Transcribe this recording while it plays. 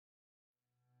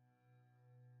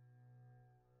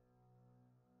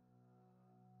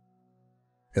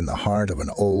In the heart of an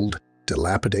old,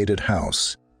 dilapidated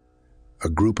house, a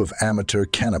group of amateur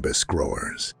cannabis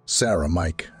growers, Sarah,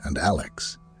 Mike, and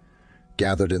Alex,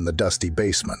 gathered in the dusty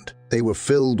basement. They were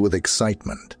filled with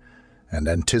excitement and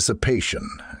anticipation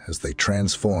as they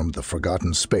transformed the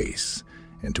forgotten space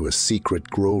into a secret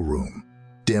grow room.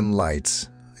 Dim lights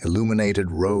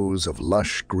illuminated rows of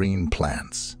lush green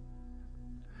plants,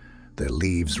 their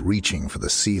leaves reaching for the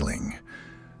ceiling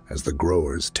as the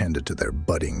growers tended to their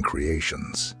budding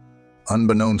creations.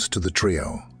 Unbeknownst to the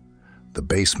trio, the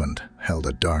basement held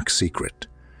a dark secret,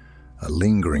 a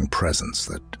lingering presence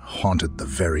that haunted the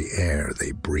very air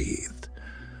they breathed.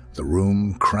 The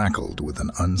room crackled with an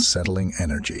unsettling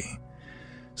energy,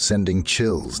 sending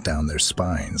chills down their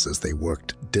spines as they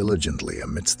worked diligently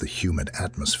amidst the humid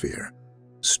atmosphere.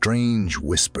 Strange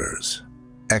whispers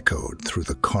echoed through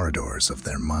the corridors of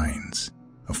their minds,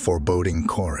 a foreboding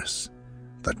chorus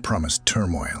that promised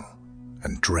turmoil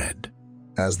and dread.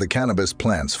 As the cannabis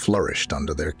plants flourished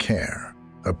under their care,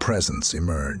 a presence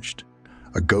emerged,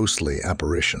 a ghostly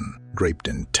apparition draped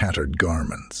in tattered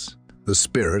garments, the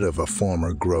spirit of a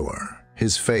former grower.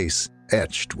 His face,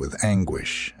 etched with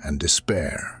anguish and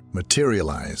despair,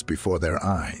 materialized before their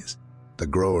eyes. The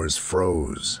growers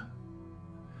froze,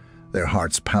 their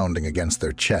hearts pounding against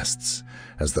their chests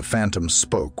as the phantom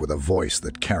spoke with a voice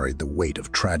that carried the weight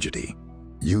of tragedy.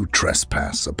 "You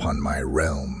trespass upon my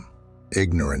realm,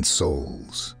 ignorant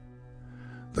souls."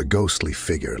 The ghostly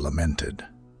figure lamented,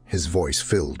 his voice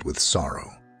filled with sorrow.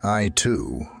 "I,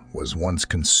 too, was once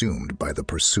consumed by the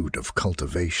pursuit of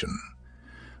cultivation,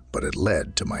 but it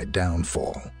led to my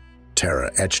downfall." Terror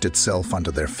etched itself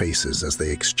onto their faces as they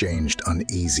exchanged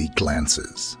uneasy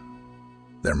glances,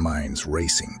 their minds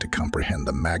racing to comprehend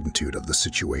the magnitude of the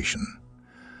situation.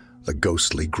 The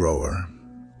ghostly grower,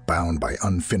 bound by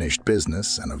unfinished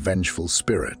business and a vengeful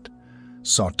spirit,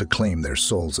 sought to claim their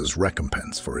souls as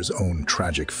recompense for his own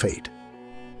tragic fate.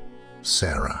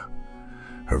 Sarah,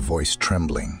 her voice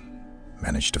trembling,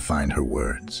 managed to find her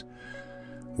words.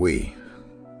 We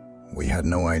had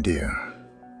no idea.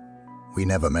 We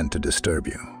never meant to disturb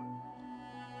you.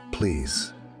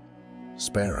 Please,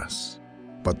 spare us."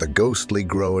 But the ghostly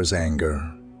grower's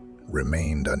anger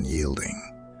remained unyielding.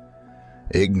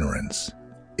 "Ignorance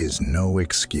is no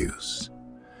excuse.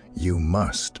 You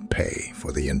must pay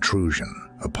for the intrusion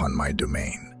upon my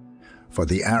domain, for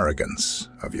the arrogance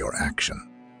of your action."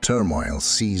 Turmoil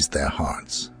seized their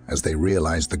hearts as they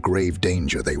realized the grave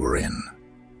danger they were in.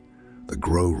 The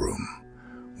grow room,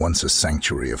 once a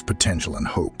sanctuary of potential and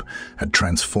hope, had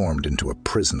transformed into a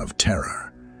prison of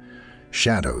terror.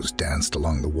 Shadows danced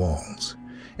along the walls,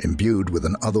 imbued with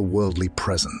an otherworldly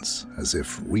presence, as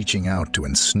if reaching out to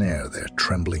ensnare their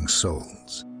trembling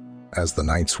souls. As the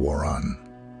nights wore on,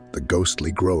 the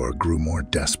ghostly grower grew more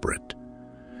desperate,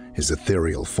 his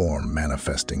ethereal form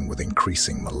manifesting with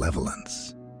increasing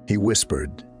malevolence. He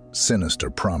whispered sinister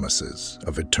promises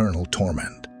of eternal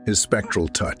torment, his spectral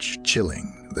touch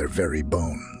chilling their very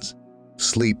bones.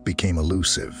 Sleep became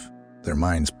elusive, their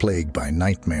minds plagued by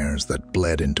nightmares that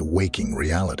bled into waking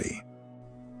reality.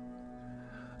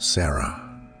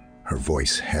 Sarah, her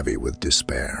voice heavy with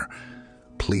despair,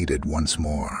 pleaded once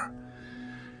more.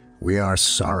 "We are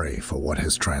sorry for what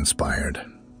has transpired.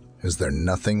 Is there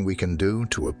nothing we can do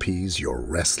to appease your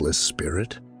restless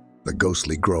spirit?" The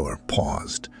ghostly grower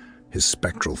paused, his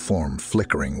spectral form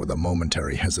flickering with a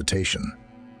momentary hesitation.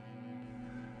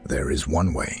 "There is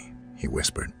one way," he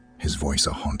whispered, his voice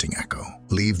a haunting echo.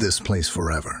 "Leave this place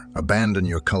forever, abandon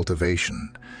your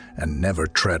cultivation, and never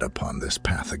tread upon this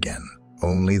path again.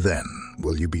 Only then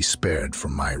will you be spared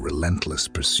from my relentless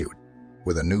pursuit."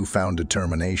 With a newfound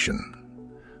determination,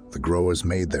 the growers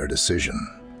made their decision.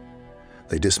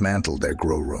 They dismantled their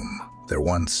grow room, their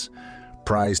once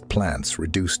prized plants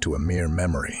reduced to a mere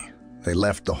memory. They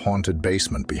left the haunted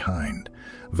basement behind,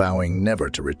 vowing never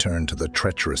to return to the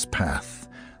treacherous path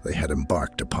they had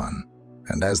embarked upon.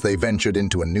 And as they ventured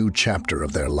into a new chapter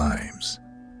of their lives,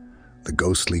 the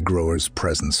ghostly grower's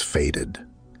presence faded,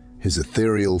 his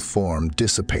ethereal form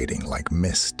dissipating like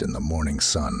mist in the morning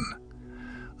sun.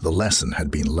 The lesson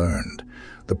had been learned,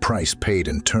 the price paid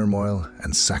in turmoil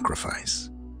and sacrifice.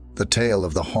 The tale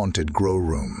of the haunted grow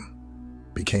room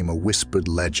became a whispered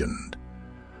legend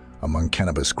among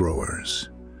cannabis growers,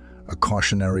 a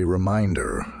cautionary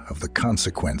reminder of the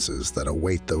consequences that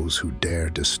await those who dare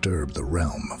disturb the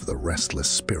realm of the restless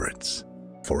spirits.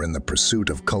 For in the pursuit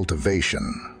of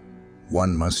cultivation,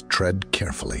 one must tread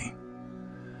carefully,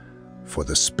 for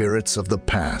the spirits of the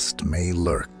past may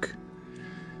lurk,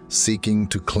 seeking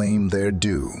to claim their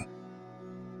due